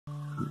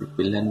మీ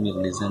పిల్లని మీరు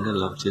నిజంగా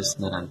లవ్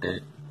చేస్తున్నారంటే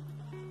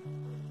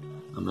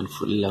ఆమెను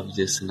ఫుల్ లవ్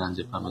చేస్తున్నా అని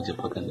చెప్పి ఆమెకు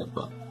చెప్పకండి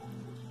అబ్బా.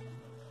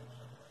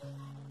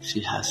 She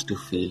has to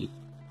feel.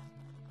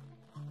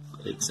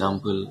 For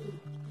example,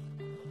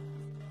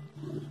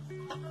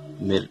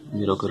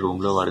 మీరు ఒక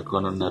రూమ్ లో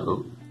పడుకొని ఉన్నారు,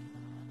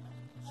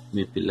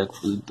 మీ పిల్లకి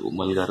ఫుల్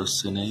దోమలు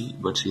గారుస్తున్నాయి,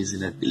 but she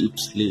in a deep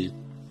sleep.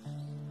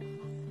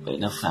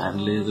 పైన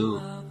ఫ్యాన్ లేదు,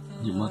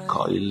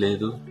 కాయిల్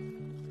లేదు,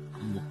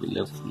 మీ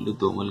పిల్లకి ఫుల్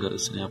దోమలు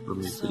గారుస్తున్నాయి. అప్పుడు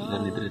మీ పిల్ల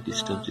నిద్ర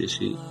డిస్టర్బ్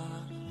చేసి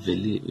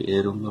వెళ్ళి ఏ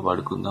రూమ్ లో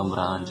పడుకుందాం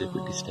రా అని చెప్పి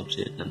డిస్టర్బ్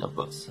చేయకండి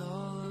అబ్బా.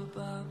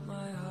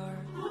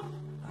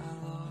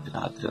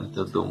 రాత్రి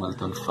అంతా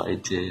దోమలతో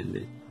ఫైట్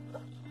చేయండి.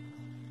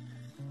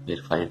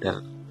 మీరు ఫైటర్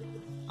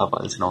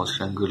అవ్వాల్సిన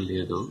అవసరం కూడా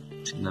లేదు.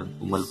 చిన్న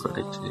దోమలు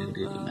ప్రొటెక్ట్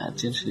చేయండి.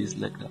 Imagine she is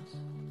like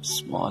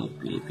small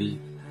baby.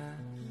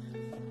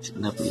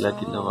 చిన్న పిల్ల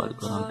కింద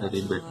పడుకొని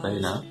ఉంటది బెడ్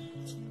పైన.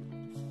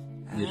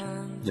 మీరు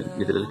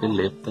నిద్రలకి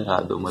లేపుతారా?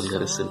 దోమలు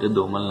కరుస్తుంటే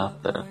దోమలు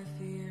ఆపుతారా?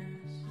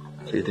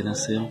 ఏదైనా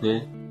సేమ్ వే.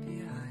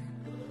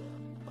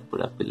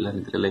 అప్పుడు ఆ పిల్ల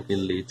నిద్రలోకి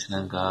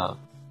లేచినాక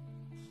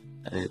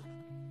అరే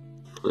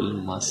ఫుల్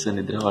మస్తు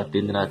నిద్ర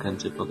పట్టింది నాకు అని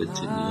చెప్పి ఒక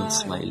జెన్యూన్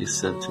స్మైల్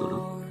ఇస్తుంది చూడు.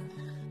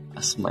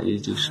 ఆ స్మైల్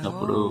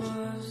చూసినప్పుడు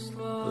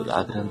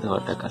రాత్రి అంతా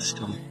పడ్డ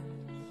కష్టం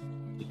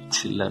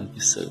చిల్లు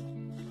అనిపిస్తుంది.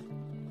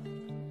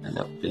 అండ్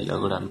ఆ పిల్ల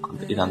కూడా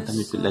అనుకుంటా ఇదంతా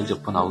మీ పిల్లకి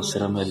చెప్పని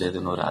అవసరమే లేదు,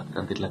 నువ్వు రాత్రి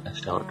అంతా ఇట్లా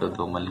కష్టపడతావు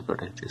దోమల్ని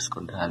ప్రొటెక్ట్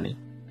చేసుకుంటా అని.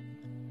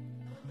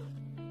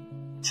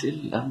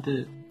 చిల్ అంటే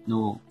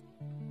నువ్వు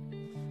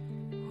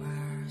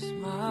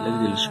పిల్లకి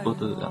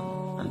తెలిసిపోతుంది కదా,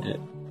 అంటే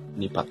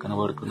నీ పక్కన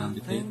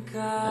పడుకున్నందుకే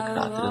నాకు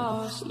రాత్రి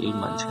అంతా ఫుల్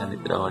మంచిగా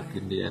నిద్ర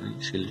పట్టింది అని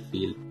షిల్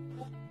ఫీల్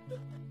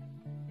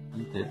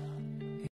అంతే.